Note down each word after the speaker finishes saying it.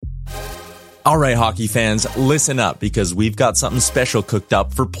All right, hockey fans, listen up because we've got something special cooked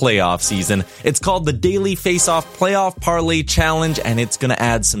up for playoff season. It's called the Daily Face-Off Playoff Parlay Challenge, and it's going to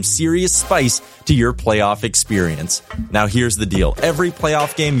add some serious spice to your playoff experience. Now, here's the deal. Every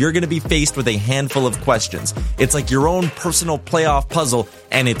playoff game, you're going to be faced with a handful of questions. It's like your own personal playoff puzzle,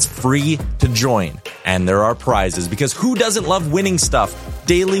 and it's free to join. And there are prizes, because who doesn't love winning stuff?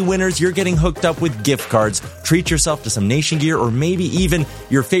 Daily winners, you're getting hooked up with gift cards. Treat yourself to some Nation gear or maybe even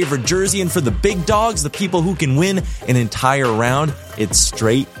your favorite jersey. And for the big dogs, the people who can win an entire round, it's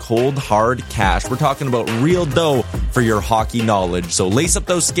straight, cold, hard cash. We're talking about real dough for your hockey knowledge. So lace up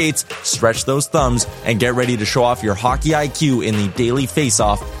those skates, stretch those thumbs, and get ready to show off your hockey IQ in the Daily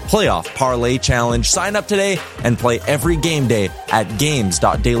Face-Off Playoff Parlay Challenge. Sign up today and play every game day at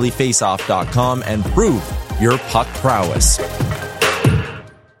games.dailyfaceoff.com and prove your puck prowess.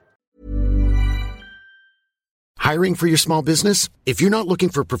 Hiring for your small business? If you're not looking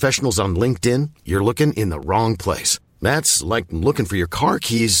for professionals on LinkedIn, you're looking in the wrong place. That's like looking for your car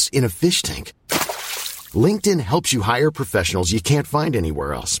keys in a fish tank. LinkedIn helps you hire professionals you can't find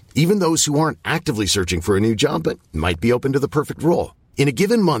anywhere else, even those who aren't actively searching for a new job but might be open to the perfect role. In a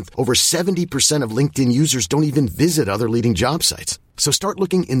given month, over 70% of LinkedIn users don't even visit other leading job sites. So start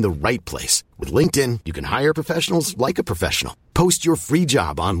looking in the right place. With LinkedIn, you can hire professionals like a professional. Post your free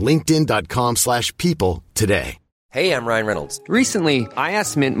job on linkedin.com/people today. Hey, I'm Ryan Reynolds. Recently, I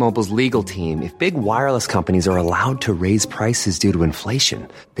asked Mint Mobile's legal team if big wireless companies are allowed to raise prices due to inflation.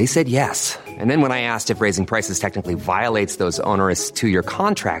 They said yes. And then when I asked if raising prices technically violates those onerous two-year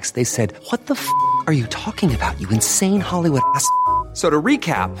contracts, they said, "What the f*** are you talking about, you insane Hollywood ass?" So to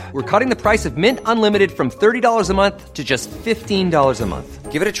recap, we're cutting the price of Mint Unlimited from $30 a month to just $15 a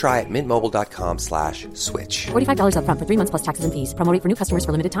month. Give it a try at mintmobile.com/switch. $45 up front for 3 months plus taxes and fees. Promo rate for new customers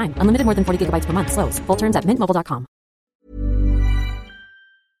for limited time. Unlimited more than 40 gigabytes per month. Slows full terms at mintmobile.com.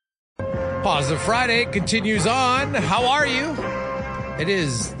 Positive Friday continues on. How are you? It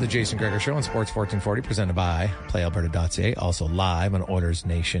is the Jason Gregor Show on Sports 1440, presented by PlayAlberta.ca. Also live on Oilers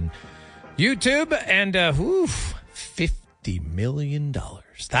Nation YouTube. And $50 million.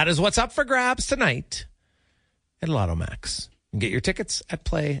 That is what's up for grabs tonight at Lotto Max. And get your tickets at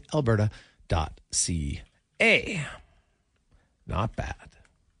PlayAlberta.ca. Not bad.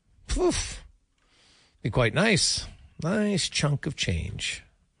 Oof. Be quite nice. Nice chunk of change.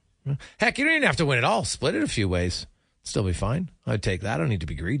 Heck, you don't even have to win it all. Split it a few ways. Still be fine. I'd take that. I don't need to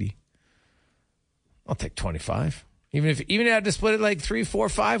be greedy. I'll take 25. Even if I had to split it like 3, 4,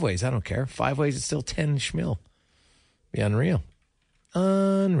 5 ways. I don't care. 5 ways, it's still 10 schmil. Be unreal.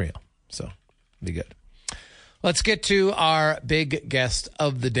 Unreal. So, be good. Let's get to our big guest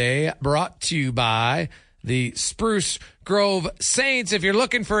of the day, brought to you by the Spruce Grove Saints. If you're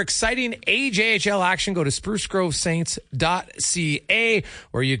looking for exciting AJHL action, go to sprucegrovesaints.ca,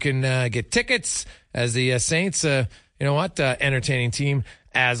 where you can get tickets as the Saints, entertaining team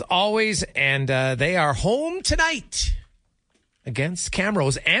as always. And they are home tonight against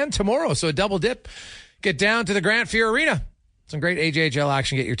Camrose and tomorrow. So a double dip. Get down to the Grant Fuhr Arena. Some great AJHL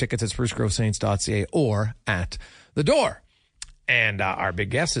action. Get your tickets at sprucegrovesaints.ca or at the door. And our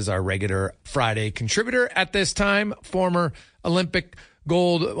big guest is our regular Friday contributor at this time, former Olympic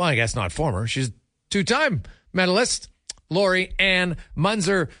gold, well, I guess not former, she's two-time medalist, Lori Ann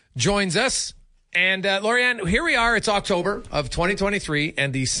Munzer joins us. And Lori Ann, here we are. It's October of 2023,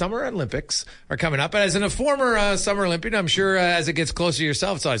 and the Summer Olympics are coming up. And as a former Summer Olympian, I'm sure as it gets closer to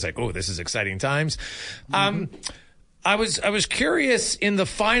yourself, it's always like, oh, this is exciting times. I was curious in the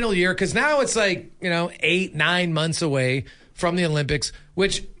final year, because now it's like, 8-9 months away from the Olympics,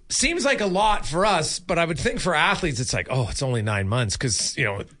 which seems like a lot for us, but I would think for athletes, it's like, oh, it's only 9 months, because,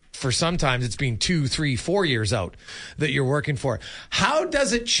 for sometimes it's been 2, 3, 4 years out that you're working for. How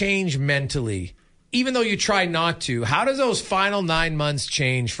does it change mentally, even though you try not to? How does those final 9 months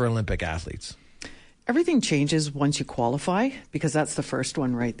change for Olympic athletes? Everything changes once you qualify, because that's the first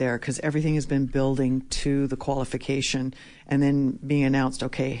one right there, because everything has been building to the qualification and then being announced,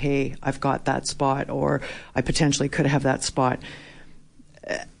 okay, hey, I've got that spot, or I potentially could have that spot.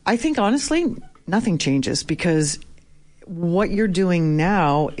 I think, honestly, nothing changes, because what you're doing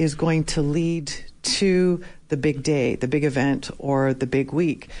now is going to lead to the big day, the big event, or the big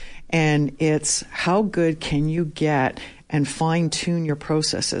week. And it's how good can you get and fine-tune your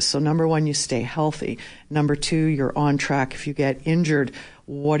processes. So number one, you stay healthy. Number two, you're on track. If you get injured,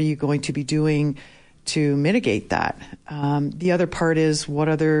 what are you going to be doing to mitigate that? The other part is, what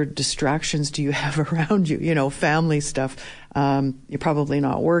other distractions do you have around you? Family stuff. You're probably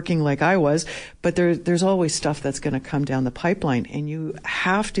not working like I was, but there's always stuff that's going to come down the pipeline, and you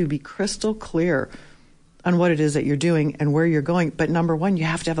have to be crystal clear on what it is that you're doing and where you're going. But number one, you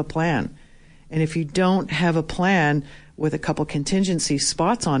have to have a plan. And if you don't have a plan with a couple contingency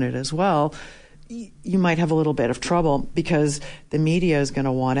spots on it as well, you might have a little bit of trouble because the media is going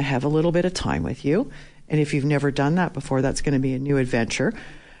to want to have a little bit of time with you. And if you've never done that before, that's going to be a new adventure.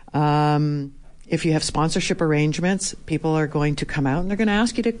 If you have sponsorship arrangements, people are going to come out and they're going to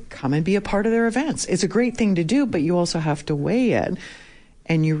ask you to come and be a part of their events. It's a great thing to do, but you also have to weigh it.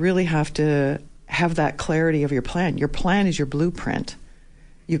 And you really have to have that clarity of your plan. Your plan is your blueprint.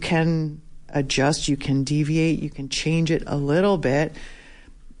 You can adjust, you can deviate, you can change it a little bit,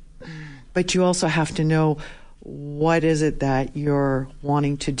 but you also have to know what is it that you're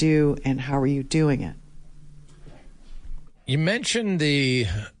wanting to do and how are you doing it. You mentioned the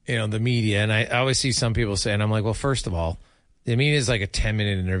media, and I always see some people say, and I'm like, well, first of all, the media is like a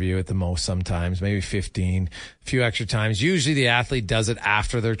 10-minute interview at the most sometimes, maybe 15, a few extra times. Usually the athlete does it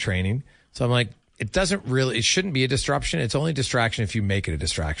after their training. So I'm like, it shouldn't be a disruption. It's only a distraction if you make it a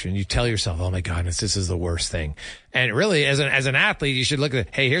distraction. You tell yourself, oh my goodness, this is the worst thing. And really, as an athlete, you should look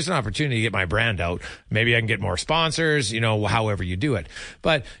at, hey, here's an opportunity to get my brand out. Maybe I can get more sponsors, however you do it.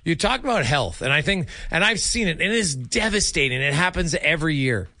 But you talk about health, and I think, and I've seen it, and it is devastating. It happens every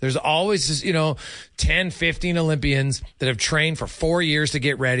year. There's always, 10, 15 Olympians that have trained for 4 years to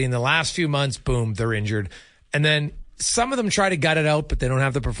get ready. In the last few months, boom, they're injured. And then some of them try to gut it out, but they don't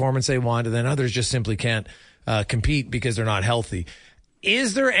have the performance they want. And then others just simply can't compete because they're not healthy.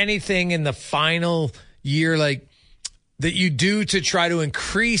 Is there anything in the final year that you do to try to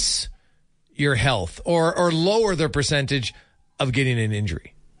increase your health or lower the percentage of getting an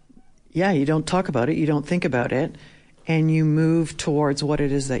injury? Yeah, you don't talk about it. You don't think about it. And you move towards what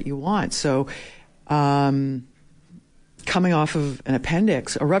it is that you want. So coming off of a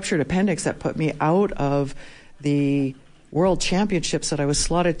ruptured appendix that put me out of the world championships that I was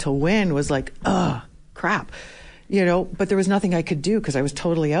slotted to win was like, crap, but there was nothing I could do because I was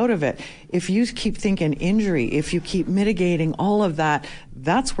totally out of it. If you keep thinking injury, if you keep mitigating all of that,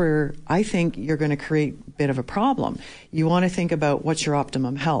 that's where I think you're going to create a bit of a problem. You want to think about what's your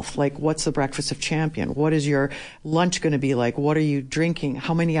optimum health? Like, what's the breakfast of champion? What is your lunch going to be like? What are you drinking?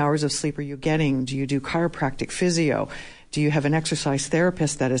 How many hours of sleep are you getting? Do you do chiropractic, physio? Do you have an exercise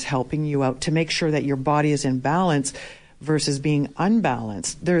therapist that is helping you out to make sure that your body is in balance versus being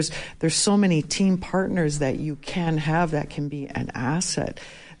unbalanced? There's so many team partners that you can have that can be an asset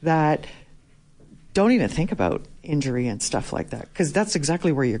that don't even think about injury and stuff like that, because that's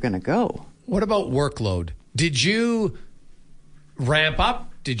exactly where you're going to go. What about workload? Did you ramp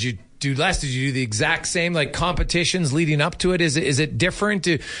up? Did you do less? Did you do the exact same, like competitions leading up to it? Is it different?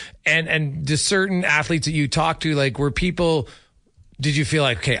 And do certain athletes that you talk to, like, were people, did you feel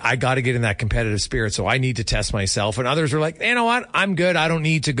like, okay, I got to get in that competitive spirit, so I need to test myself? And others were like, you know what? I'm good. I don't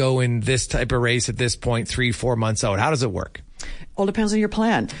need to go in this type of race at this point 3-4 months out. How does it work? Well, it depends on your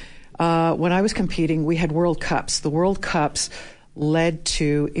plan. When I was competing, we had World Cups. The World Cups led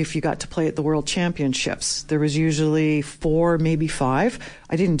to, if you got to play at the World Championships, there was usually 4, maybe 5.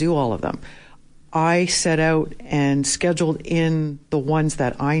 I didn't do all of them. I set out and scheduled in the ones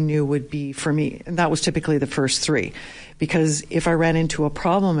that I knew would be for me. And that was typically the first 3. Because if I ran into a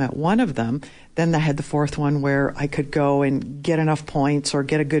problem at one of them, then I had the 4th one where I could go and get enough points or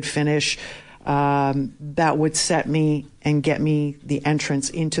get a good finish that would set me and get me the entrance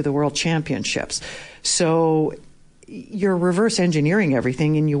into the World Championships. So you're reverse engineering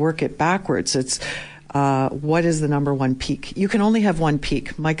everything and you work it backwards. It's what is the number one peak? You can only have one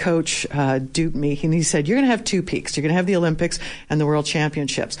peak. My coach duped me and he said, you're going to have 2 peaks. You're going to have the Olympics and the World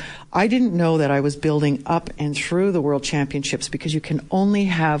Championships. I didn't know that I was building up and through the World Championships because you can only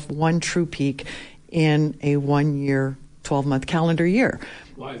have one true peak in a 1-year, 12-month calendar year.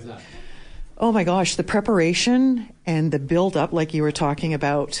 Why is that? Oh my gosh, the preparation and the build-up, like you were talking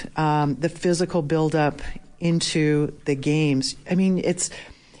about, the physical build-up into the games. I mean,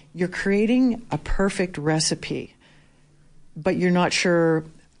 you're creating a perfect recipe, but you're not sure,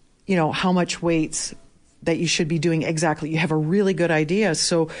 how much weights that you should be doing exactly. You have a really good idea.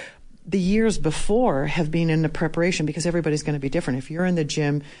 So the years before have been in the preparation because everybody's going to be different. If you're in the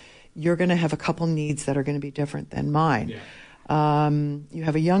gym, you're going to have a couple needs that are going to be different than mine. Yeah. You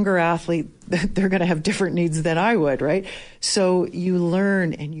have a younger athlete, they're going to have different needs than I would, right? So you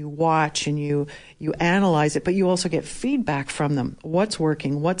learn and you watch and you analyze it, but you also get feedback from them. What's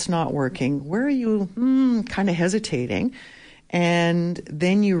working? What's not working? Where are you kind of hesitating? And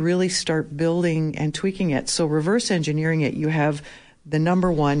then you really start building and tweaking it. So reverse engineering it, you have the number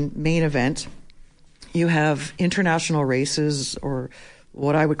one main event. You have international races, or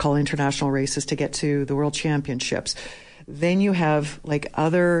what I would call international races, to get to the World Championships. Then you have like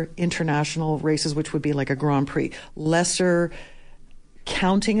other international races, which would be like a Grand Prix, lesser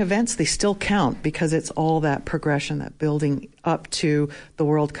counting events, they still count because it's all that progression, that building up to the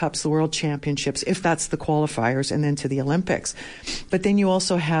World Cups, the World Championships, if that's the qualifiers, and then to the Olympics. But then you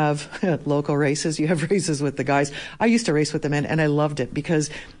also have local races. You have races with the guys. I used to race with the men, and I loved it because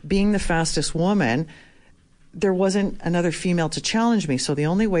being the fastest woman, there wasn't another female to challenge me. So the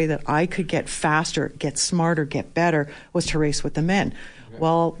only way that I could get faster, get smarter, get better was to race with the men. Okay.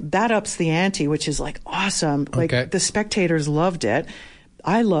 Well, that ups the ante, which is like awesome. Like the spectators loved it.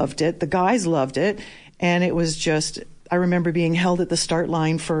 I loved it. The guys loved it. And it was just, I remember being held at the start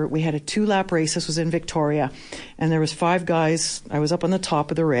line we had a 2-lap race. This was in Victoria. And there was 5 guys. I was up on the top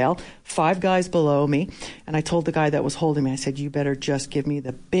of the rail, 5 guys below me. And I told the guy that was holding me, I said, you better just give me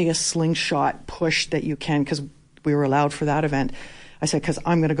the biggest slingshot push that you can, because we were allowed for that event. I said, because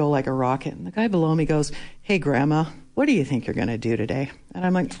I'm going to go like a rocket. And the guy below me goes, hey, Grandma, what do you think you're going to do today? And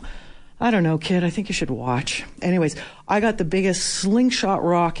I'm like, I don't know, kid. I think you should watch. Anyways, I got the biggest slingshot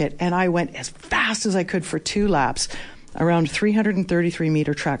rocket, and I went as fast as I could for 2 laps around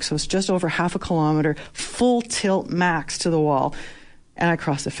 333-meter track. So it's just over half a kilometer, full tilt max to the wall. And I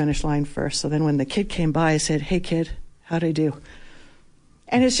crossed the finish line first. So then when the kid came by, I said, hey, kid, how'd I do?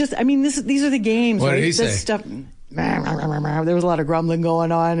 And it's just, I mean, these are the games. What right? did he say? Stuff, there was a lot of grumbling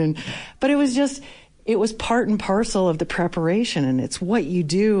going on. But it was just... It was part and parcel of the preparation, and it's what you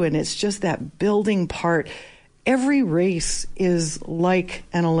do, and it's just that building part. Every race is like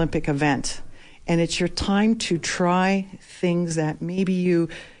an Olympic event, and it's your time to try things that maybe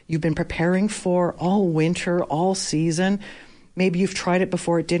you've been preparing for all winter, all season. Maybe you've tried it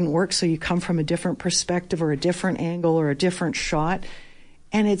before, it didn't work, so you come from a different perspective or a different angle or a different shot.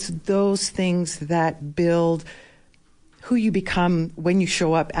 And it's those things that build who you become when you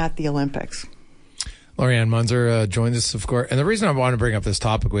show up at the Olympics. Lorianne Munzer joins us, of course. And the reason I wanted to bring up this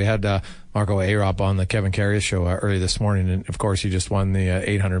topic, we had Marco Arop on the Kevin Carrier show early this morning. And, of course, he just won the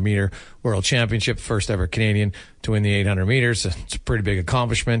 800-meter World Championship, first ever Canadian to win the 800 meters. It's a pretty big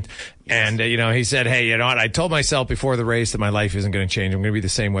accomplishment. And, he said, hey, you know what? I told myself before the race that my life isn't going to change. I'm going to be the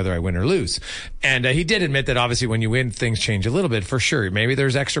same whether I win or lose. And he did admit that, obviously, when you win, things change a little bit, for sure. Maybe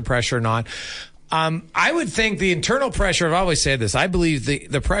there's extra pressure or not. I would think the internal pressure, I've always said this, I believe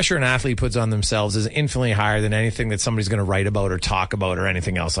the pressure an athlete puts on themselves is infinitely higher than anything that somebody's going to write about or talk about or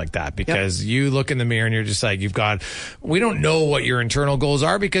anything else like that. Because you look in the mirror and you're just like, we don't know what your internal goals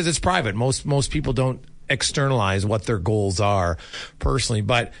are because it's private. Most people don't externalize what their goals are personally.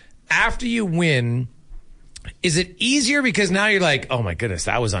 But after you win, is it easier because now you're like, oh my goodness,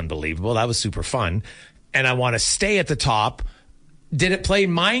 that was unbelievable. That was super fun. And I want to stay at the top. Did it play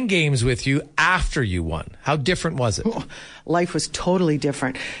mind games with you after you won? How different was it? Life was totally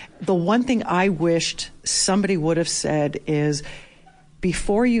different. The one thing I wished somebody would have said is,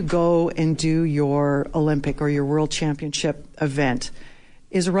 before you go and do your Olympic or your World Championship event,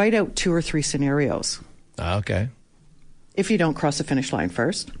 is write out 2 or 3 scenarios. Okay. If you don't cross the finish line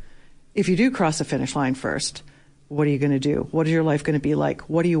first. If you do cross the finish line first, what are you going to do? What is your life going to be like?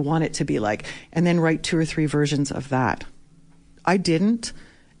 What do you want it to be like? And then write 2 or 3 versions of that. I didn't,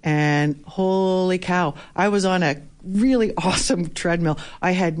 and holy cow, I was on a really awesome treadmill.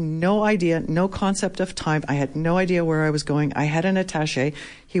 I had no idea, no concept of time. I had no idea where I was going. I had an attaché.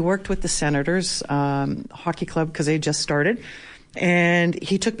 He worked with the Senators hockey club because they just started. And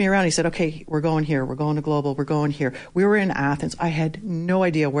he took me around. He said, okay, we're going here. We're going to Global. We're going here. We were in Athens. I had no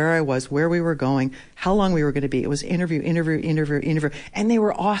idea where I was, where we were going, how long we were going to be. It was interview. And they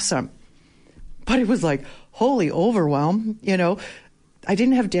were awesome. But it was like, holy overwhelm. I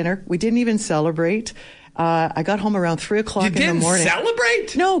didn't have dinner. We didn't even celebrate. I got home around 3 o'clock in the morning. You didn't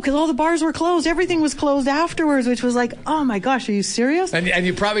celebrate? No, because all the bars were closed. Everything was closed afterwards, which was like, oh my gosh, are you serious? And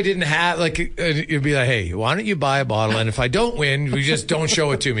you probably didn't have, you'd be like, hey, why don't you buy a bottle? And if I don't win, we just don't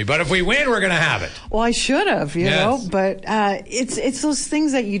show it to me. But if we win, we're going to have it. Well, I should have, you know, but it's those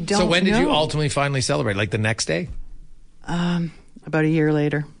things that you don't know. So when did you ultimately finally celebrate? Like the next day? About a year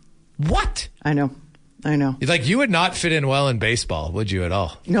later. What? I know. Like, you would not fit in well in baseball, would you, at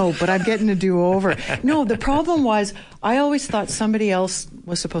all? No, but I'm getting a do-over. No, the problem was I always thought somebody else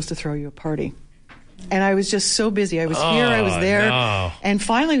was supposed to throw you a party. And I was just so busy. I was here, I was there. No. And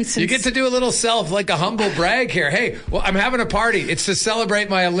finally, since... You get to do a little a humble brag here. Hey, well, I'm having a party. It's to celebrate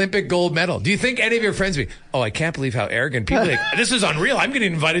my Olympic gold medal. Do you think any of your friends would be, oh, I can't believe how arrogant people are. This is unreal. I'm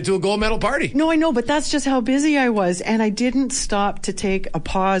getting invited to a gold medal party. No, I know, but that's just how busy I was. And I didn't stop to take a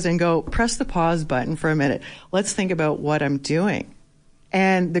pause and go, press the pause button for a minute. Let's think about what I'm doing.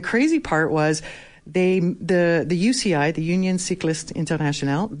 And the crazy part was... the UCI, the Union Cycliste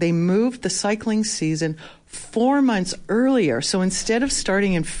Internationale, they moved the cycling season 4 months earlier. So instead of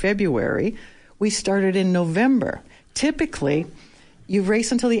starting in February, we started in November. Typically, You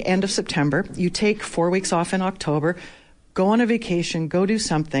race until the end of September. You take 4 weeks off in October, go on a vacation, go do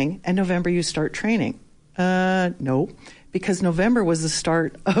something, and November you start training. No, because November was the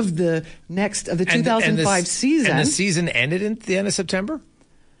start of the 2005 season. And the season ended at the end of September?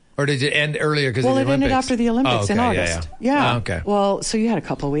 Or did it end earlier because of the Well, it Olympics? ended after the Olympics in August. Yeah. Oh, okay. Well, so you had a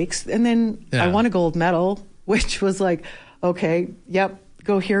couple of weeks. And then I won a gold medal, which was like, okay, yep,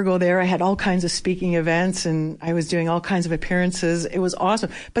 go here, go there. I had all kinds of speaking events and I was doing all kinds of appearances. It was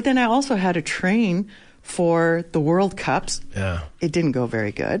awesome. But then I also had to train for the World Cups. Yeah. It didn't go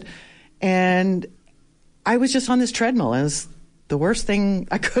very good. And I was just on this treadmill. It was the worst thing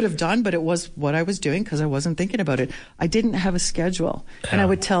I could have done, but it was what I was doing because I wasn't thinking about it. I didn't have a schedule. And I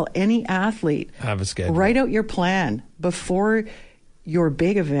would tell any athlete, have a schedule. Write out your plan before your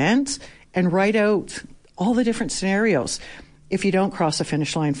big event and write out all the different scenarios. If you don't cross the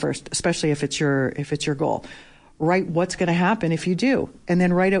finish line first, especially if it's your goal, write what's going to happen if you do, and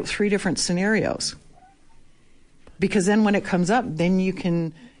then write out 3 different scenarios. Because then when it comes up, then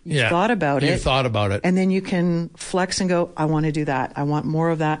you've thought about it, and then you can flex and go, I want to do that. I want more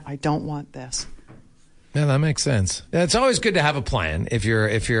of that. I don't want this. Yeah, that makes sense. Yeah, it's always good to have a plan if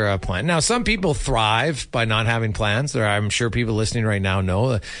you're a plan. Now, some people thrive by not having plans. I'm sure people listening right now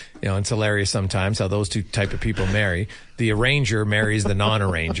know, it's hilarious sometimes how those two type of people marry. The arranger marries the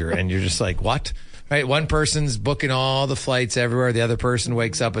non-arranger, and you're just like, what? Right? One person's booking all the flights everywhere. The other person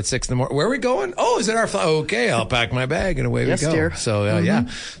wakes up at 6 in the morning. Where are we going? Oh, is it our flight? Okay, I'll pack my bag and away we go. Dear. So yeah,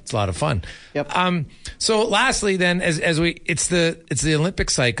 it's a lot of fun. Yep. So lastly, then, it's the Olympic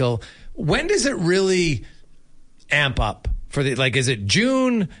cycle. When does it really amp up for is it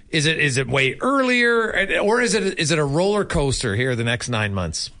June? Is it way earlier, or is it a roller coaster here the next 9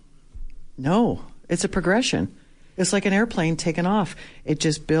 months? No, it's a progression. It's like an airplane taking off. It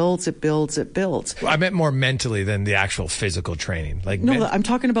just builds, it builds, it builds. Well, I meant more mentally than the actual physical training. I'm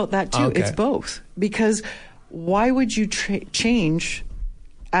talking about that too. Okay. It's both. Because why would you change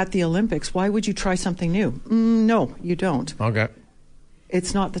at the Olympics? Why would you try something new? No, you don't. Okay.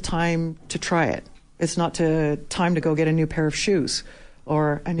 It's not the time to try it. It's not time to go get a new pair of shoes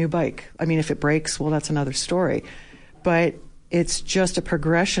or a new bike. I mean, if it breaks, well, that's another story. But it's just a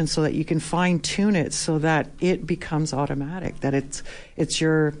progression so that you can fine-tune it so that it becomes automatic, that it's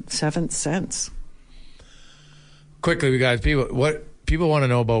your seventh sense. Quickly, guys, people want to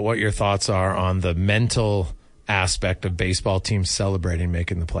know about what your thoughts are on the mental aspect of baseball teams celebrating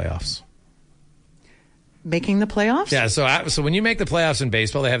making the playoffs. Making the playoffs? Yeah, so when you make the playoffs in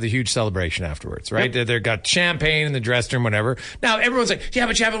baseball, they have the huge celebration afterwards, right? Yep. They've got champagne in the dressing room, whatever. Now, everyone's like, yeah,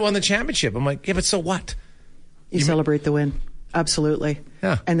 but you haven't won the championship. I'm like, yeah, but so what? You celebrate the win. Absolutely.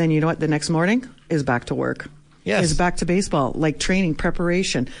 Yeah. And then you know what? The next morning is back to work. Yes. Is back to baseball, like training,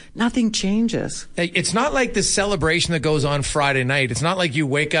 preparation. Nothing changes. It's not like the celebration that goes on Friday night. It's not like you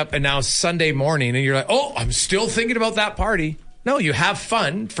wake up and now Sunday morning and you're like, oh, I'm still thinking about that party. No, you have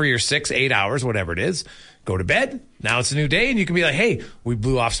fun for your 6-8 hours, whatever it is. Go to bed. Now it's a new day, and you can be like, hey, we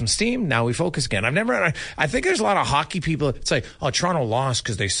blew off some steam. Now we focus again. I think there's a lot of hockey people. It's like, oh, Toronto lost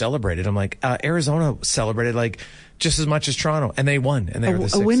because they celebrated. I'm like, Arizona celebrated just as much as Toronto, and they won. And they were the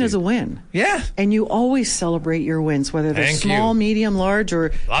 6th a win seed. is a win. Yeah. And you always celebrate your wins, whether they're small, medium, large, or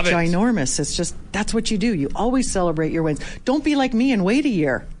ginormous. It's just, that's what you do. You always celebrate your wins. Don't be like me and wait a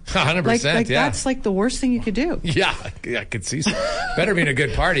year. 100%. Yeah. That's like the worst thing you could do. Yeah, I could see so. Better mean a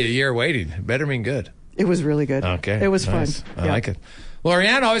good party, a year waiting. Better mean good. It was really good. Okay. It was nice. fun. I like it.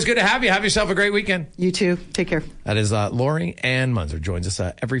 Lori-Ann, always good to have you. Have yourself a great weekend. You too. Take care. That is Lori-Ann Munzer. Joins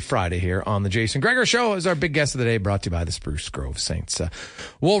us every Friday here on the Jason Gregor Show as our big guest of the day, brought to you by the Spruce Grove Saints.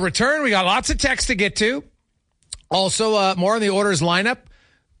 We'll return. We got lots of texts to get to. Also, more on the Oilers lineup.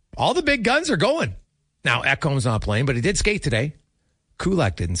 All the big guns are going. Now, Ekholm's not playing, but he did skate today.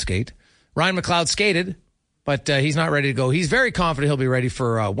 Kulak didn't skate. Ryan McLeod skated, but he's not ready to go. He's very confident he'll be ready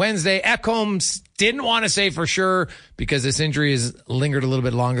for Wednesday. Ekholm didn't want to say for sure because this injury has lingered a little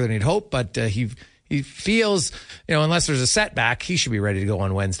bit longer than he'd hoped, but he feels, unless there's a setback, he should be ready to go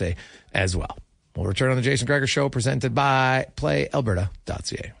on Wednesday as well. We'll return on the Jason Gregor Show, presented by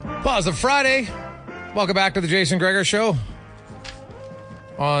PlayAlberta.ca. Positive Friday. Welcome back to the Jason Gregor Show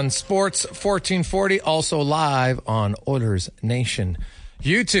on Sports 1440, also live on Oilers Nation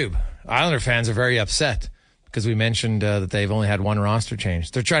YouTube. Islander fans are very upset because we mentioned that they've only had one roster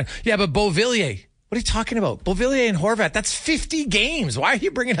change. They're trying, but Beauvillier. What are you talking about? Beauvillier and Horvat, that's 50 games. Why are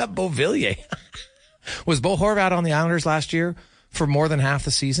you bringing up Beauvillier? Was Bo Horvat on the Islanders last year for more than half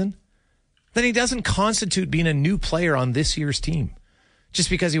the season? Then he doesn't constitute being a new player on this year's team just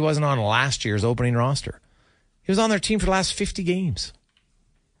because he wasn't on last year's opening roster. He was on their team for the last 50 games.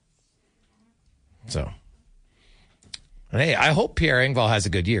 So, And hey, I hope Pierre Engvall has a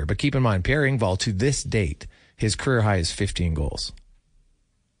good year, but keep in mind, Pierre Engvall, to this date, his career high is 15 goals.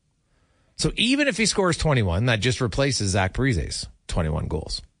 So even if he scores 21, that just replaces Zach Parise's 21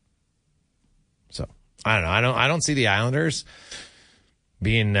 goals. So I don't know. I don't see the Islanders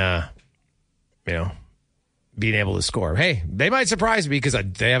being, being able to score. Hey, they might surprise me because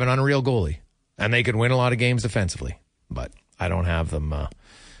they have an unreal goalie and they could win a lot of games defensively, but I don't have them. I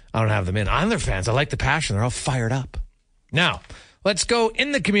don't have them in. Islander fans, I like the passion. They're all fired up. Now, let's go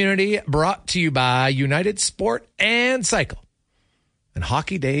in the community, brought to you by United Sport and Cycle. And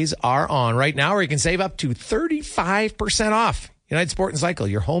hockey days are on right now, where you can save up to 35% off. United Sport and Cycle,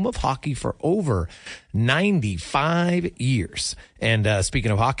 your home of hockey for over 95 years. And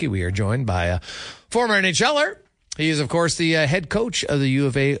speaking of hockey, we are joined by a former NHLer. He is, of course, the head coach of the U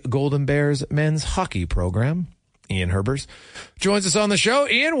of A Golden Bears men's hockey program. Ian Herbers joins us on the show.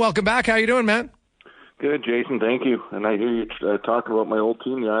 Ian, welcome back. How you doing, man? Good, Jason. Thank you. And I hear you talking about my old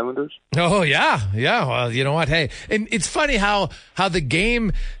team, the Islanders. Oh, yeah. Yeah. Well, you know what? Hey, and it's funny how the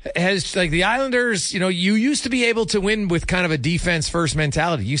game has, like, the Islanders, you used to be able to win with kind of a defense-first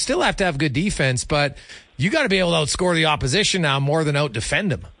mentality. You still have to have good defense, but you got to be able to outscore the opposition now more than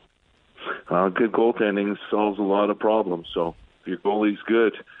out-defend them. Good goaltending solves a lot of problems. So if your goalie's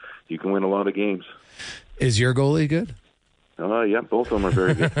good, you can win a lot of games. Is your goalie good? Yeah, both of them are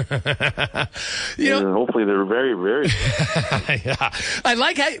very good. Hopefully they're very, very good. Yeah. I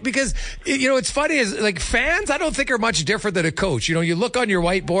like how, because, it's funny is, like, fans, I don't think are much different than a coach. You look on your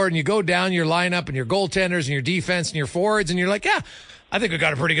whiteboard and you go down your lineup and your goaltenders and your defense and your forwards and you're like, yeah, I think we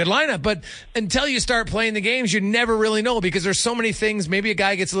got a pretty good lineup. But until you start playing the games, you never really know, because there's so many things. Maybe a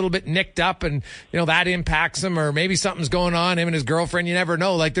guy gets a little bit nicked up and, that impacts him, or maybe something's going on, him and his girlfriend, you never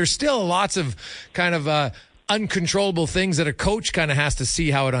know. Like, there's still lots of kind of, uncontrollable things that a coach kind of has to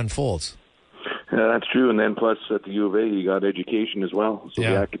see how it unfolds. Yeah, that's true. And then plus at the U of A, you got education as well. So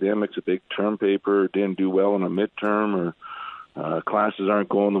the academics, a big term paper, didn't do well in a midterm, or classes aren't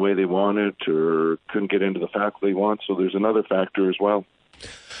going the way they wanted, or couldn't get into the faculty they want. So there's another factor as well.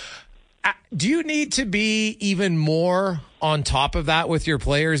 Do you need to be even more on top of that with your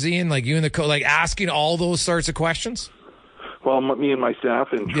players, Ian? Like you and the coach, like asking all those sorts of questions? Well, me and my staff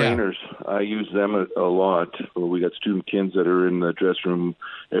and trainers, I use them a lot. We got student kids that are in the dressing room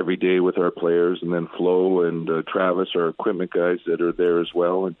every day with our players, and then Flo and Travis, our equipment guys, that are there as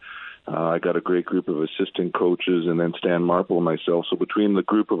well. And I got a great group of assistant coaches, and then Stan Marple and myself. So between the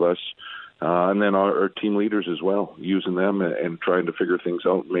group of us, and then our team leaders as well, using them and trying to figure things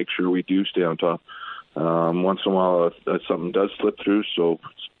out and make sure we do stay on top. Once in a while, something does slip through, so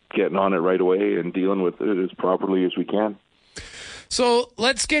getting on it right away and dealing with it as properly as we can. So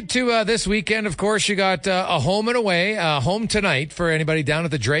let's get to this weekend. Of course, you got a home and away, home tonight for anybody down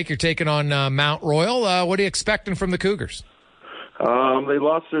at the Drake. You're taking on Mount Royal. What are you expecting from the Cougars? They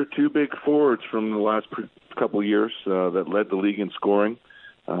lost their two big forwards from the last couple of years that led the league in scoring.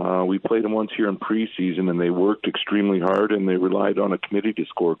 We played them once here in preseason, and they worked extremely hard, and they relied on a committee to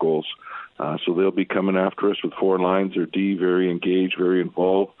score goals. So they'll be coming after us with four lines. Their D, very engaged, very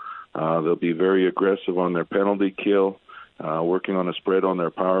involved. They'll be very aggressive on their penalty kill. Working on a spread on their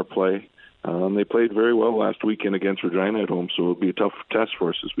power play. They played very well last weekend against Regina at home, so it'll be a tough test for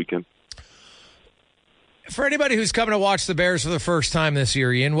us this weekend. For anybody who's coming to watch the Bears for the first time this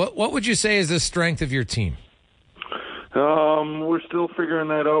year, Ian, what would you say is the strength of your team? We're still figuring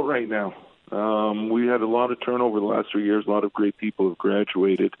that out right now. We had a lot of turnover the last 3 years. A lot of great people have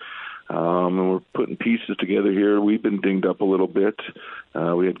graduated. And we're putting pieces together here. We've been dinged up a little bit.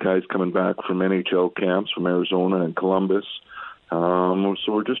 We had guys coming back from NHL camps from Arizona and Columbus. So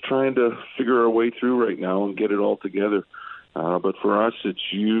we're just trying to figure our way through right now and get it all together. But for us, it's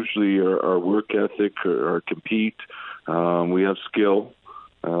usually our work ethic, our compete. We have skill.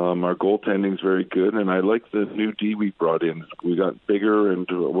 Our goaltending is very good, and I like the new D we brought in. We got bigger, and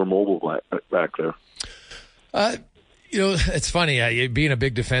we're mobile back there. It's funny, being a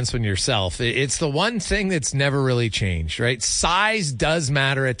big defenseman yourself, it's the one thing that's never really changed, right? Size does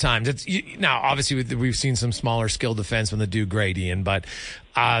matter at times. Now, obviously, we've seen some smaller skilled defensemen that do great, Ian, but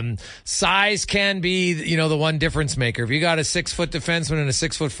size can be, the one difference maker. If you got a 6-foot defenseman and a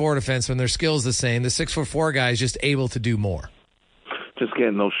 6'4" defenseman, their skill's the same. The 6'4" guy is just able to do more. Just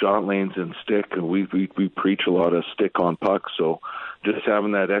getting those shot lanes and stick, and we preach a lot of stick on pucks, so just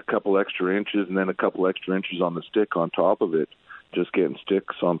having that couple extra inches and then a couple extra inches on the stick on top of it, just getting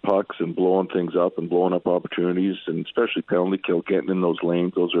sticks on pucks and blowing things up and blowing up opportunities, and especially penalty kill, getting in those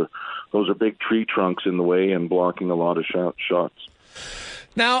lanes. Those are big tree trunks in the way and blocking a lot of shots.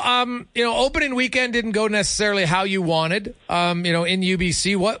 Now, opening weekend didn't go necessarily how you wanted, in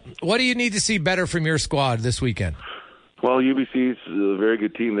UBC. What do you need to see better from your squad this weekend? Well, UBC's a very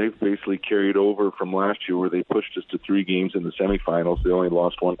good team. They've basically carried over from last year where they pushed us to 3 games in the semifinals. They only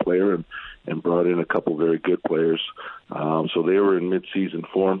lost 1 player and brought in a couple very good players. So they were in mid-season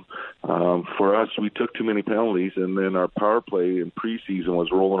form. For us, we took too many penalties, and then our power play in preseason was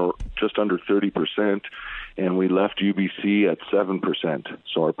rolling just under 30%, and we left UBC at 7%.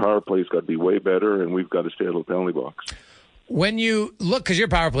 So our power play's got to be way better, and we've got to stay out of the penalty box. When you look, because your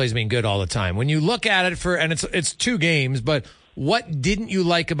power play has been good all the time, when you look at it and it's 2 games, but what didn't you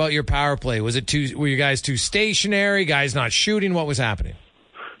like about your power play? Were you guys too stationary, guys not shooting? What was happening?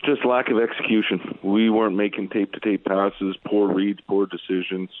 Just lack of execution. We weren't making tape-to-tape passes, poor reads, poor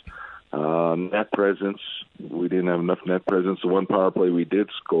decisions, net presence. We didn't have enough net presence. The one power play we did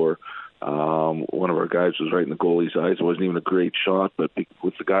score, one of our guys was right in the goalie's eyes. It wasn't even a great shot, but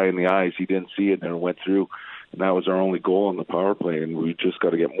with the guy in the eyes, he didn't see it and it went through. And that was our only goal on the power play, and we just got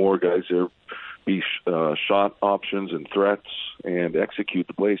to get more guys there, be shot options and threats, and execute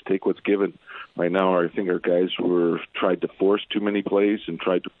the plays, take what's given. Right now, I think our guys tried to force too many plays and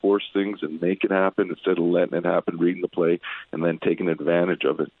tried to force things and make it happen instead of letting it happen, reading the play, and then taking advantage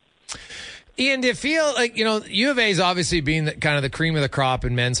of it. Ian, do you feel like, U of A has obviously been kind of the cream of the crop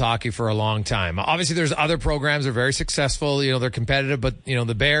in men's hockey for a long time. Obviously, there's other programs that are very successful. They're competitive, but,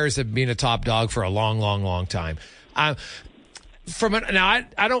 the Bears have been a top dog for a long, long, long time. Now,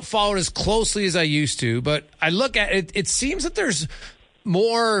 I don't follow it as closely as I used to, but I look at it, it seems that there's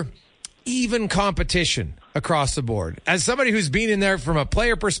more even competition across the board. As somebody who's been in there from a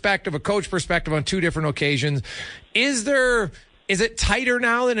player perspective, a coach perspective on 2 different occasions, is it tighter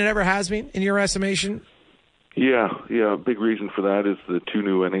now than it ever has been in your estimation? Yeah. A big reason for that is the 2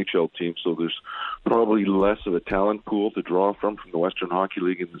 new NHL teams. So there's probably less of a talent pool to draw from the Western Hockey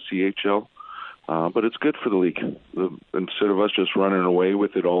League and the CHL. But it's good for the league. Instead of us just running away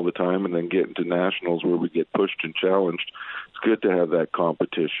with it all the time and then getting to nationals where we get pushed and challenged, it's good to have that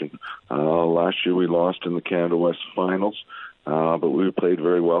competition. Last year we lost in the Canada West finals. But we played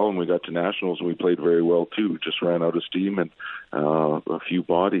very well, and we got to nationals, and we played very well, too. We just ran out of steam and a few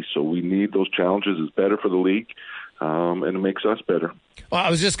bodies. So we need those challenges. It's better for the league, and it makes us better. Well, I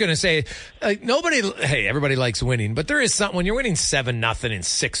was just going to say, everybody likes winning, but there is something, when you're winning 7-0 and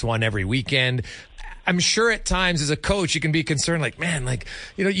 6-1 every weekend, I'm sure at times as a coach you can be concerned,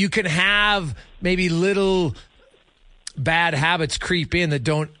 you can have maybe little bad habits creep in that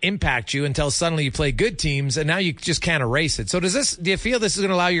don't impact you until suddenly you play good teams, and now you just can't erase it. So do you feel this is going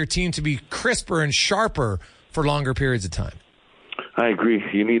to allow your team to be crisper and sharper for longer periods of time? I agree.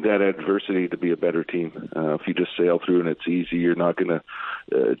 You need that adversity to be a better team. If you just sail through and it's easy, you're not going to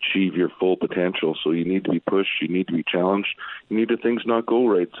achieve your full potential. So you need to be pushed. You need to be challenged. You need to things not go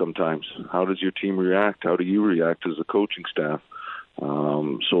right sometimes. How does your team react? How do you react as a coaching staff?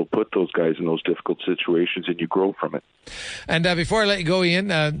 So put those guys in those difficult situations and you grow from it. And before I let you go,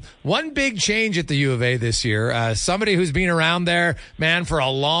 Ian, one big change at the U of A this year, somebody who's been around there, man, for a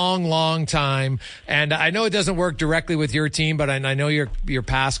long, long time. And I know it doesn't work directly with your team, but I know your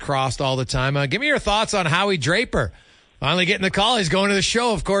paths crossed all the time. Give me your thoughts on Howie Draper. Finally getting the call. He's going to the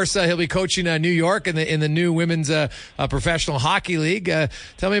show. Of course, he'll be coaching New York in the new women's professional hockey league.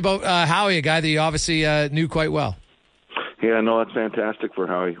 Tell me about Howie, a guy that you obviously knew quite well. Yeah, no, that's fantastic for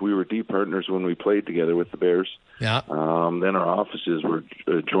Howie. We were deep partners when we played together with the Bears. Yeah. Then our offices were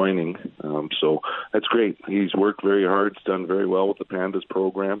joining, so that's great. He's worked very hard. He's done very well with the Pandas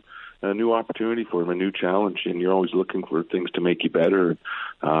program. A new opportunity for him, a new challenge, and you're always looking for things to make you better.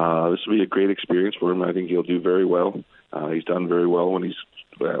 This will be a great experience for him. I think he'll do very well. He's done very well when he's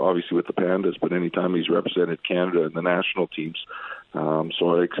obviously with the Pandas, but anytime he's represented Canada and the national teams.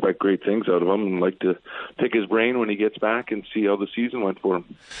 So I expect great things out of him and like to pick his brain when he gets back and see how the season went for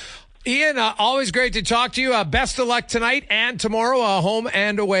him. Ian, always great to talk to you. Best of luck tonight and tomorrow, home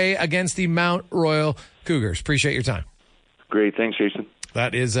and away against the Mount Royal Cougars. Appreciate your time. Great. Thanks, Jason.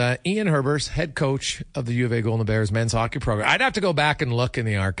 That is Ian Herbers, head coach of the U of A Golden Bears men's hockey program. I'd have to go back and look in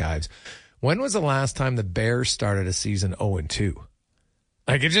the archives. When was the last time the Bears started a season 0-2?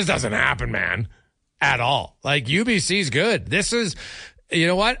 It just doesn't happen, man. At all. UBC's good. This is, you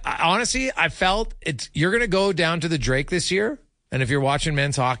know what? Honestly, I felt you're going to go down to the Drake this year. And if you're watching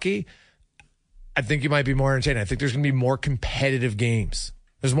men's hockey, I think you might be more entertaining. I think there's going to be more competitive games.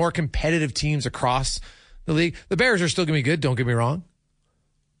 There's more competitive teams across the league. The Bears are still going to be good. Don't get me wrong.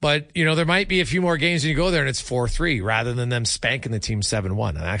 But, there might be a few more games and you go there and it's 4-3 rather than them spanking the team 7-1.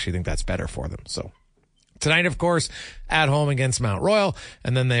 And I actually think that's better for them. So tonight, of course, at home against Mount Royal.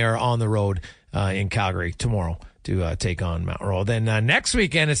 And then they are on the road in Calgary tomorrow to take on Mount Royal. Then next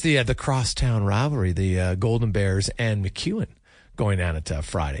weekend, it's the crosstown rivalry, the Golden Bears and McEwen going down at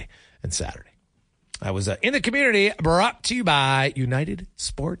Friday and Saturday. I was in the community, brought to you by United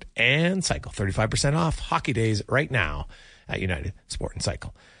Sport and Cycle. 35% off hockey days right now at United Sport and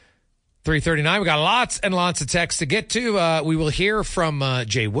Cycle. 3:39. We got lots and lots of texts to get to. We will hear from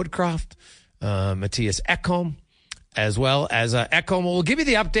Jay Woodcroft, Matthias Ekholm, as well as Ekholm. We'll give you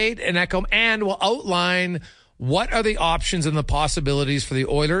the update in Ekholm, and we'll outline what are the options and the possibilities for the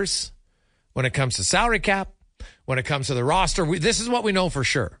Oilers when it comes to salary cap, when it comes to the roster. This is what we know for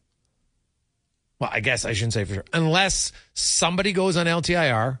sure. Well, I guess I shouldn't say for sure. Unless somebody goes on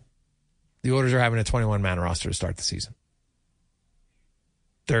LTIR, the Oilers are having a 21-man roster to start the season.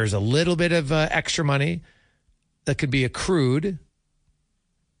 There's a little bit of extra money that could be accrued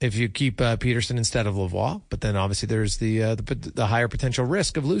if you keep Peterson instead of Lavoie. But then obviously there's the higher potential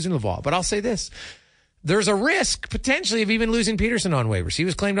risk of losing Lavoie. But I'll say this. There's a risk potentially of even losing Peterson on waivers. He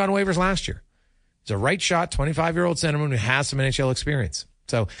was claimed on waivers last year. He's a right shot, 25-year-old centerman who has some NHL experience.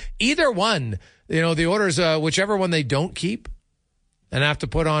 So either one, the Oilers, whichever one they don't keep and have to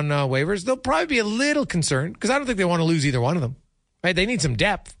put on waivers, they'll probably be a little concerned because I don't think they want to lose either one of them. Right? They need some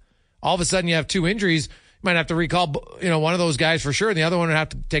depth. All of a sudden you have two injuries. You might have to recall, one of those guys for sure, and the other one would have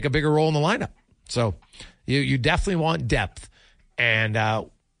to take a bigger role in the lineup. So you definitely want depth. And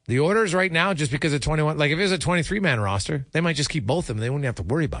the Oilers right now, just because of 21, like if it was a 23-man roster, they might just keep both of them. They wouldn't have to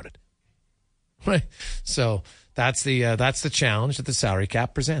worry about it. Right? So that's the challenge that the salary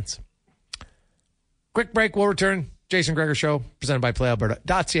cap presents. Quick break. We'll return. Jason Gregor Show, presented by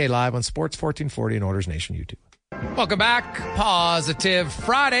PlayAlberta.ca, live on Sports 1440 and Oilers Nation YouTube. Welcome back. Positive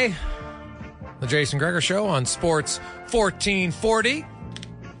Friday. The Jason Gregor Show on Sports 1440.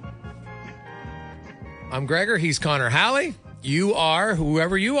 I'm Gregor. He's Connor Halley. You are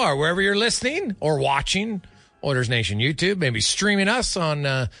whoever you are, wherever you're listening or watching. Oilers Nation YouTube, maybe streaming us on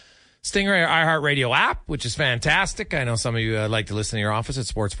Stingray iHeartRadio app, which is fantastic. I know some of you like to listen in your office at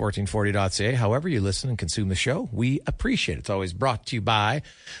sports1440.ca. However you listen and consume the show, we appreciate it. It's always brought to you by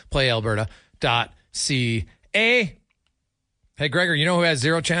PlayAlberta.ca. Hey, Gregor, you know who has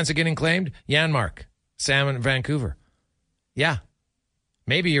zero chance of getting claimed? Janmark, Sam in Vancouver. Yeah,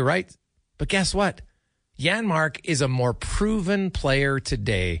 maybe you're right. But guess what? Janmark is a more proven player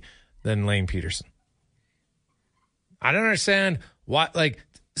today than Lane Peterson. I don't understand what,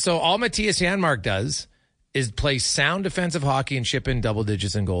 so all Matthias Janmark does is play sound defensive hockey and chip in double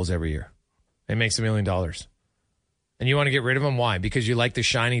digits in goals every year. It makes $1 million. And you want to get rid of him? Why? Because you like the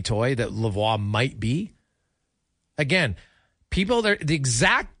shiny toy that Lavoie might be? Again, the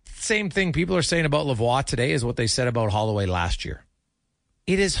exact same thing people are saying about Lavoie today is what they said about Holloway last year.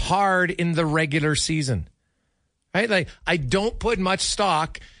 It is hard in the regular season, right? I don't put much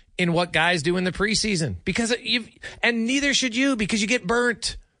stock in what guys do in the preseason and neither should you, because you get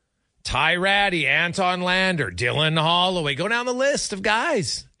burnt. Ty Ratty, Anton Lander, Dylan Holloway, go down the list of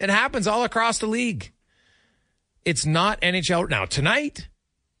guys. It happens all across the league. It's not NHL. Now, tonight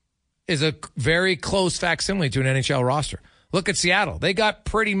is a very close facsimile to an NHL roster. Look at Seattle. They got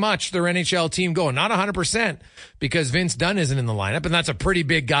pretty much their NHL team going. Not 100% because Vince Dunn isn't in the lineup, and that's a pretty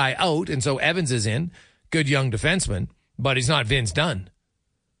big guy out, and so Evans is in. Good young defenseman, but he's not Vince Dunn.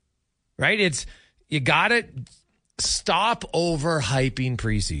 Right? You got to stop overhyping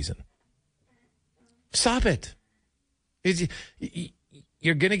preseason. Stop it.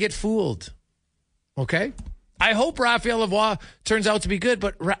 You're going to get fooled. Okay? I hope Raphael Lavoie turns out to be good,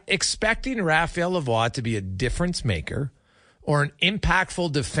 but expecting Raphael Lavoie to be a difference maker or an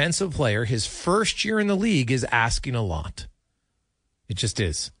impactful defensive player his first year in the league is asking a lot. It just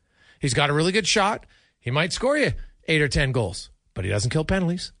is. He's got a really good shot. He might score you 8 or 10 goals, but he doesn't kill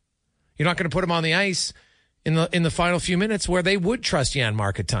penalties. You're not going to put him on the ice in the final few minutes where they would trust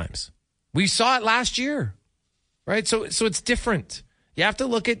Janmark at times. We saw it last year, right? So it's different. You have to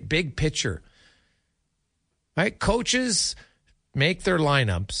look at big picture, right? Coaches make their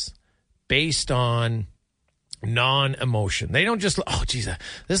lineups based on non-emotion. They don't just,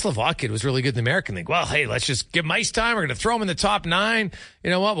 this Lavoie kid was really good in the American League. Well, hey, let's just give him ice time. We're going to throw him in the top 9. You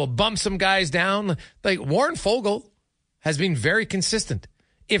know what? We'll bump some guys down. Like Warren Fogle has been very consistent.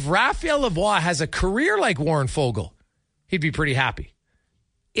 If Raphael Lavoie has a career like Warren Fogle, he'd be pretty happy.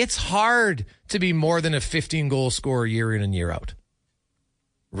 It's hard to be more than a 15-goal scorer year in and year out.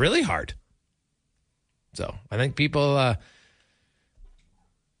 Really hard. So I think people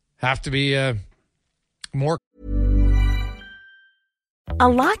have to be more. A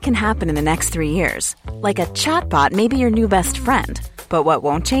lot can happen in the next 3 years. Like a chatbot may be your new best friend. But what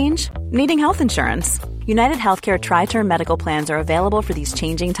won't change? Needing health insurance. United Healthcare Tri-Term Medical Plans are available for these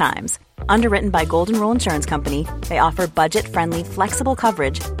changing times. Underwritten by Golden Rule Insurance Company, they offer budget-friendly, flexible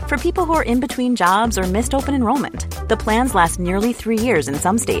coverage for people who are in between jobs or missed open enrollment. The plans last nearly 3 years in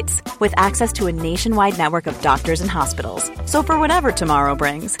some states, with access to a nationwide network of doctors and hospitals. So for whatever tomorrow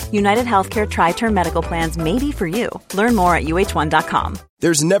brings, United Healthcare Tri-Term Medical Plans may be for you. Learn more at uh1.com.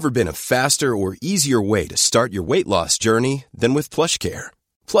 There's never been a faster or easier way to start your weight loss journey than with PlushCare.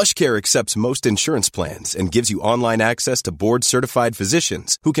 PlushCare accepts most insurance plans and gives you online access to board-certified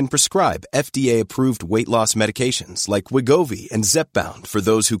physicians who can prescribe FDA-approved weight loss medications like Wegovy and Zepbound for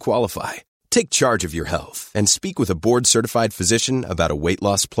those who qualify. Take charge of your health and speak with a board-certified physician about a weight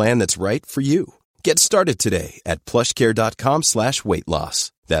loss plan that's right for you. Get started today at plushcare.com/weight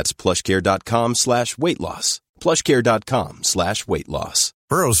loss. That's plushcare.com/weight loss. plushcare.com/weight loss.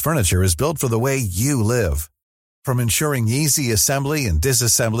 Burrow's furniture is built for the way you live. From ensuring easy assembly and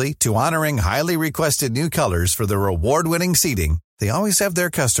disassembly to honoring highly requested new colors for their award-winning seating, they always have their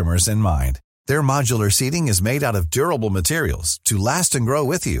customers in mind. Their modular seating is made out of durable materials to last and grow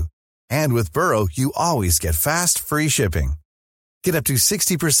with you. And with Burrow, you always get fast, free shipping. Get up to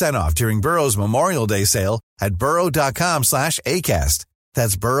 60% off during Burrow's Memorial Day sale at burrow.com/ACAST.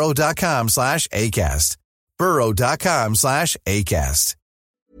 That's burrow.com/ACAST. burrow.com/ACAST.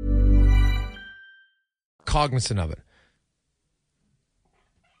 Cognizant of it.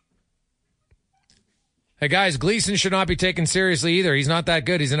 Hey guys, Gleason should not be taken seriously either. He's not that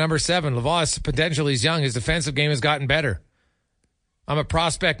good. He's a number 7. Lavoie's potential. He's young. His defensive game has gotten better. I'm a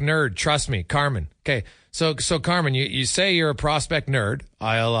prospect nerd. Trust me, Carmen. Okay, so Carmen, you say you're a prospect nerd.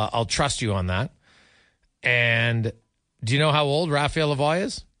 I'll trust you on that. And do you know how old Raphael Lavoie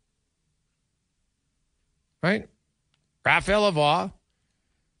is? Right, Raphael Lavoie,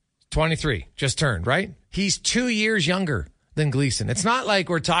 23, just turned. Right, he's 2 years younger than Gleason. It's not like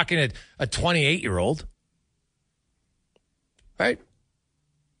we're talking a 28-year-old. Right,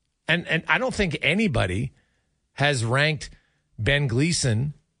 and I don't think anybody has ranked Ben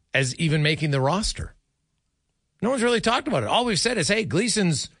Gleason as even making the roster. No one's really talked about it. All we've said is, hey,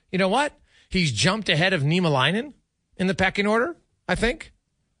 Gleason's, you know what? He's jumped ahead of Niemelainen in the pecking order, I think.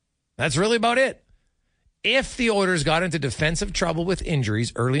 That's really about it. If the Oilers got into defensive trouble with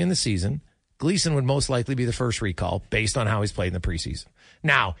injuries early in the season, Gleason would most likely be the first recall based on how he's played in the preseason.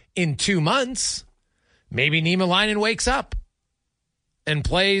 Now, in 2 months, maybe Niemelainen wakes up and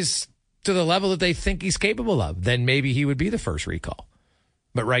plays to the level that they think he's capable of, then maybe he would be the first recall.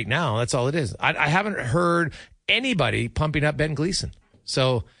 But right now, that's all it is. I haven't heard anybody pumping up Ben Gleason.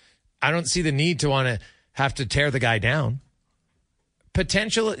 So I don't see the need to want to have to tear the guy down.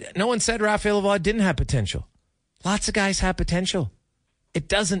 Potential, no one said Raphael Lavoie didn't have potential. Lots of guys have potential. It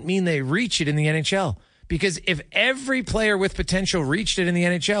doesn't mean they reach it in the NHL. Because if every player with potential reached it in the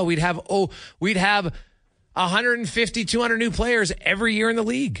NHL, we'd have 150, 200 new players every year in the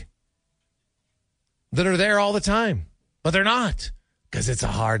league that are there all the time. But they're not, because it's a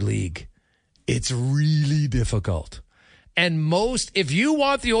hard league. It's really difficult. And if you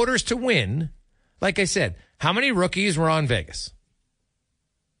want the Oilers to win, like I said, how many rookies were on Vegas?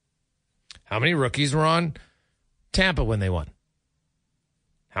 How many rookies were on Tampa when they won?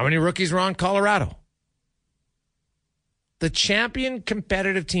 How many rookies were on Colorado? The champion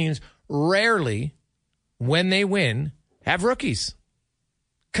competitive teams rarely, when they win, have rookies,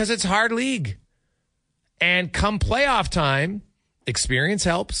 because it's a hard league. And come playoff time, experience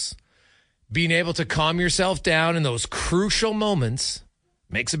helps. Being able to calm yourself down in those crucial moments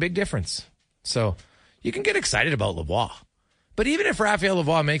makes a big difference. So you can get excited about Lavoie. But even if Raphael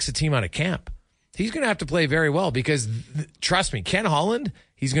Lavoie makes a team out of camp, he's going to have to play very well because, trust me, Ken Holland,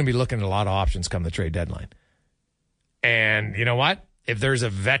 he's going to be looking at a lot of options come the trade deadline. And you know what? If there's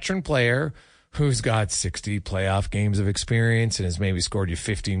a veteran player who's got 60 playoff games of experience and has maybe scored you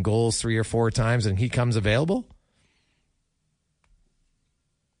 15 goals 3 or 4 times and he comes available,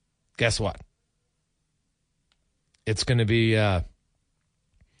 guess what? It's going to be a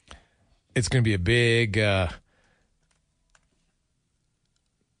big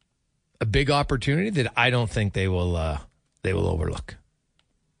opportunity that I don't think they will overlook.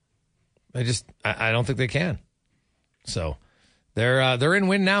 I don't think they can. So they're in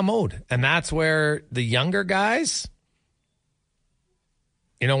win now mode, and that's where the younger guys,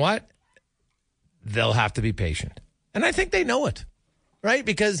 you know what? They'll have to be patient, and I think they know it, right?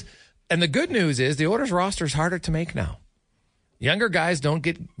 Because, and the good news is the Oilers roster is harder to make now. Younger guys don't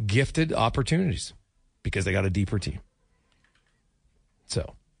get gifted opportunities because they got a deeper team.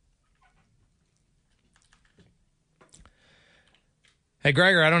 So, hey,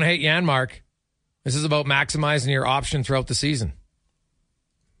 Gregor, I don't hate Janmark. This is about maximizing your option throughout the season.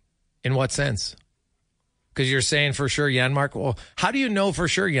 In what sense? Because you're saying for sure Janmark, well, how do you know for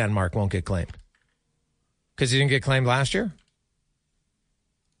sure Janmark won't get claimed? Because he didn't get claimed last year?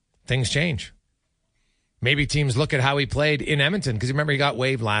 Things change. Maybe teams look at how he played in Edmonton, because remember he got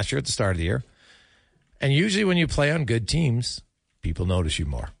waived last year at the start of the year. And usually when you play on good teams, people notice you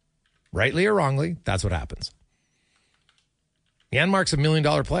more. Rightly or wrongly, that's what happens. Janmark's $1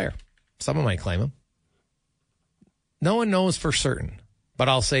 million player. Someone might claim him. No one knows for certain. But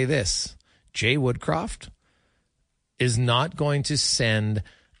I'll say this. Jay Woodcroft is not going to send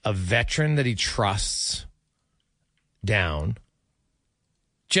a veteran that he trusts down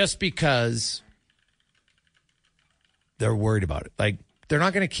just because they're worried about it. Like, they're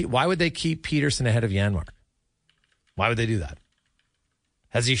not going to keep... Why would they keep Peterson ahead of Janmark? Why would they do that?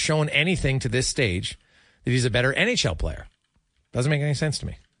 Has he shown anything to this stage that he's a better NHL player? Doesn't make any sense to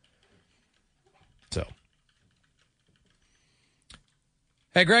me. So.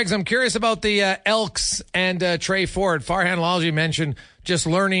 Hey, Gregs, I'm curious about the Elks and Trey Ford. Farhan Lalji mentioned just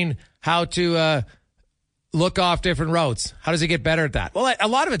learning how to look off different routes. How does he get better at that? Well, a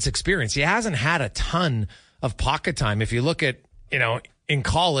lot of it's experience. He hasn't had a ton of pocket time. If you look at, in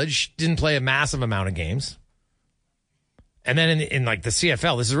college, didn't play a massive amount of games. And then in like the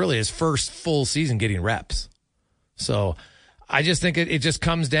CFL, this is really his first full season getting reps. So I just think it just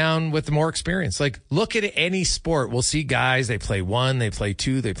comes down with the more experience. Like, look at any sport. We'll see guys, they play 1, they play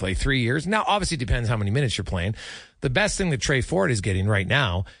 2, they play 3 years. Now, obviously, it depends how many minutes you're playing. The best thing that Trey Ford is getting right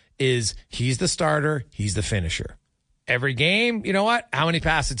now is he's the starter, he's the finisher. Every game, you know what? How many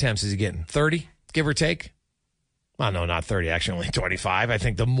pass attempts is he getting? 30, give or take? Well, no, not 30, actually only 25. I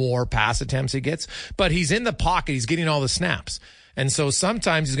think the more pass attempts he gets. But he's in the pocket. He's getting all the snaps. And so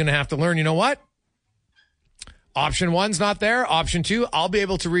sometimes he's going to have to learn, you know what? Option 1's not there. Option 2, I'll be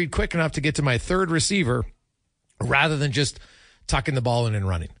able to read quick enough to get to my third receiver rather than just tucking the ball in and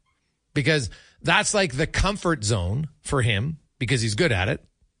running. Because that's like the comfort zone for him because he's good at it.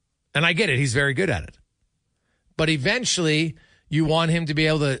 And I get it. He's very good at it. But eventually, you want him to be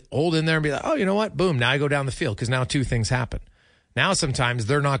able to hold in there and be like, oh, you know what? Boom, now I go down the field, because now 2 things happen. Now sometimes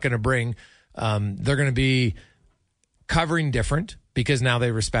they're not going to bring, they're going to be covering different because now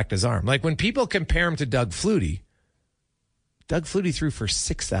they respect his arm. Like when people compare him to Doug Flutie threw for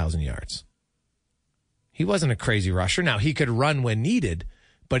 6,000 yards. He wasn't a crazy rusher. Now, he could run when needed,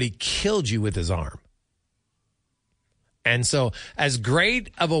 but he killed you with his arm. And so as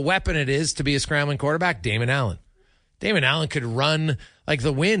great of a weapon it is to be a scrambling quarterback, Damon Allen could run like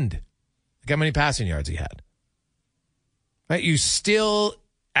the wind. Look how many passing yards he had. Right? You still,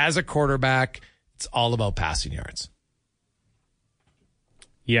 as a quarterback, it's all about passing yards.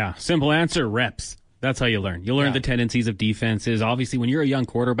 Yeah, simple answer, reps. That's how you learn. You learn the tendencies of defenses. Obviously, when you're a young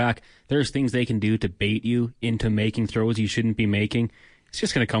quarterback, there's things they can do to bait you into making throws you shouldn't be making. It's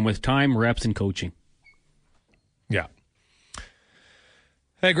just going to come with time, reps, and coaching. Yeah.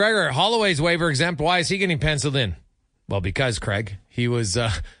 Hey, Gregor, Holloway's waiver exempt. Why is he getting penciled in? Well, because, Craig, he was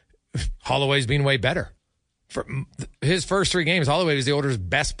Holloway's been way better. For his first 3 games, Holloway was the Oilers'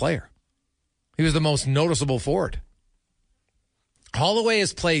 best player. He was the most noticeable forward. Holloway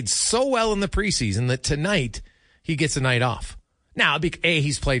has played so well in the preseason that tonight he gets a night off. Now, A,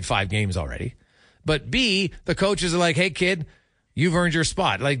 he's played 5 games already. But B, the coaches are like, hey, kid, you've earned your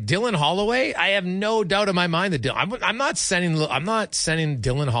spot. Like Dylan Holloway, I have no doubt in my mind that I'm not sending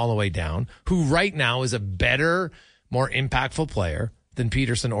Dylan Holloway down, who right now is a better, more impactful player than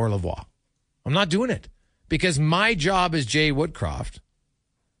Peterson or Lavoie. I'm not doing it because my job as Jay Woodcroft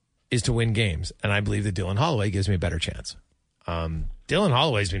is to win games. And I believe that Dylan Holloway gives me a better chance. Dylan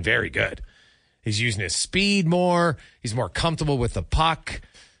Holloway's been very good. He's using his speed more. He's more comfortable with the puck.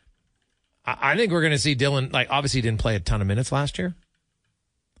 I think we're going to see Dylan, like, obviously he didn't play a ton of minutes last year.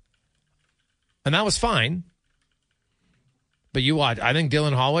 And that was fine. But you watch, I think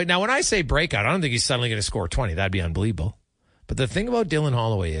Dylan Holloway, now when I say breakout, I don't think he's suddenly going to score 20. That'd be unbelievable. But the thing about Dylan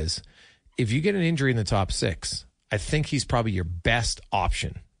Holloway is, if you get an injury in the top 6, I think he's probably your best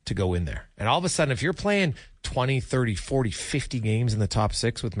option to go in there. And all of a sudden, if you're playing 20, 30, 40, 50 games in the top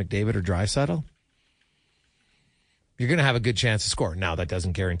 6 with McDavid or Draisaitl, you're going to have a good chance to score. Now, that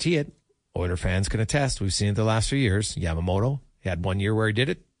doesn't guarantee it. Oiler fans can attest. We've seen it the last few years. Yamamoto, he had 1 year where he did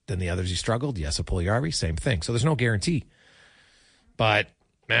it. Then the others he struggled. Jesse Puljujarvi, same thing. So there's no guarantee. But,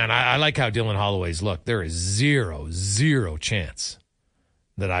 man, I like how Dylan Holloway's look. There is zero chance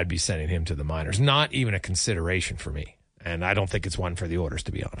that I'd be sending him to the minors. Not even a consideration for me. And I don't think it's one for the Oilers,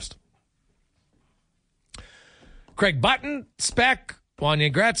 to be honest. Craig Button, Speck,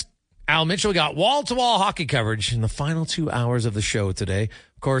 Wanya Gretz, Al Mitchell got wall-to-wall hockey coverage in the final 2 hours of the show today.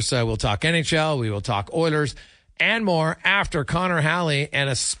 Of course, we'll talk NHL, we will talk Oilers, and more after Connor Halley and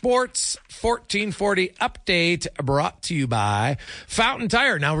a Sports 1440 update brought to you by Fountain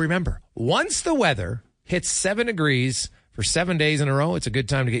Tire. Now remember, once the weather hits 7 degrees for 7 days in a row, it's a good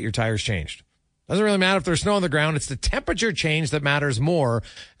time to get your tires changed. Doesn't really matter if there's snow on the ground. It's the temperature change that matters more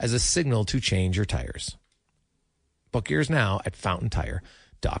as a signal to change your tires. Book yours now at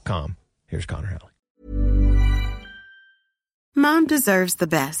fountaintire.com. Here's Connor Halley. Mom deserves the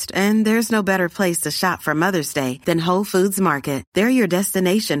best, and there's no better place to shop for Mother's Day than Whole Foods Market. They're your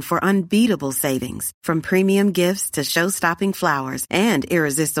destination for unbeatable savings, from premium gifts to show-stopping flowers and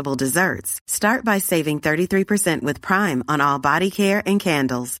irresistible desserts. Start by saving 33% with Prime on all body care and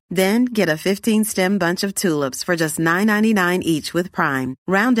candles. Then get a 15-stem bunch of tulips for just $9.99 each with Prime.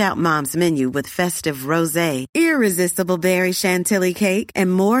 Round out Mom's menu with festive rosé, irresistible berry chantilly cake,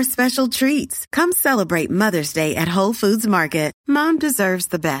 and more special treats. Come celebrate Mother's Day at Whole Foods Market. Mom deserves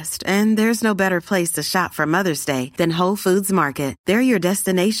the best, and there's no better place to shop for Mother's Day than Whole Foods Market. They're your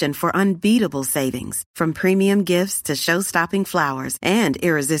destination for unbeatable savings, from premium gifts to show-stopping flowers and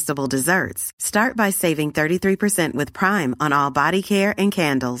irresistible desserts. Start by saving 33% with Prime on all body care and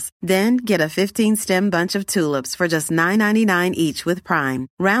candles. Then get a 15-stem bunch of tulips for just $9.99 each with Prime.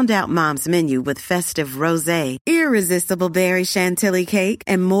 Round out Mom's menu with festive rosé, irresistible berry chantilly cake,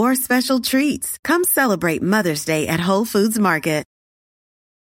 and more special treats. Come celebrate Mother's Day at Whole Foods Market.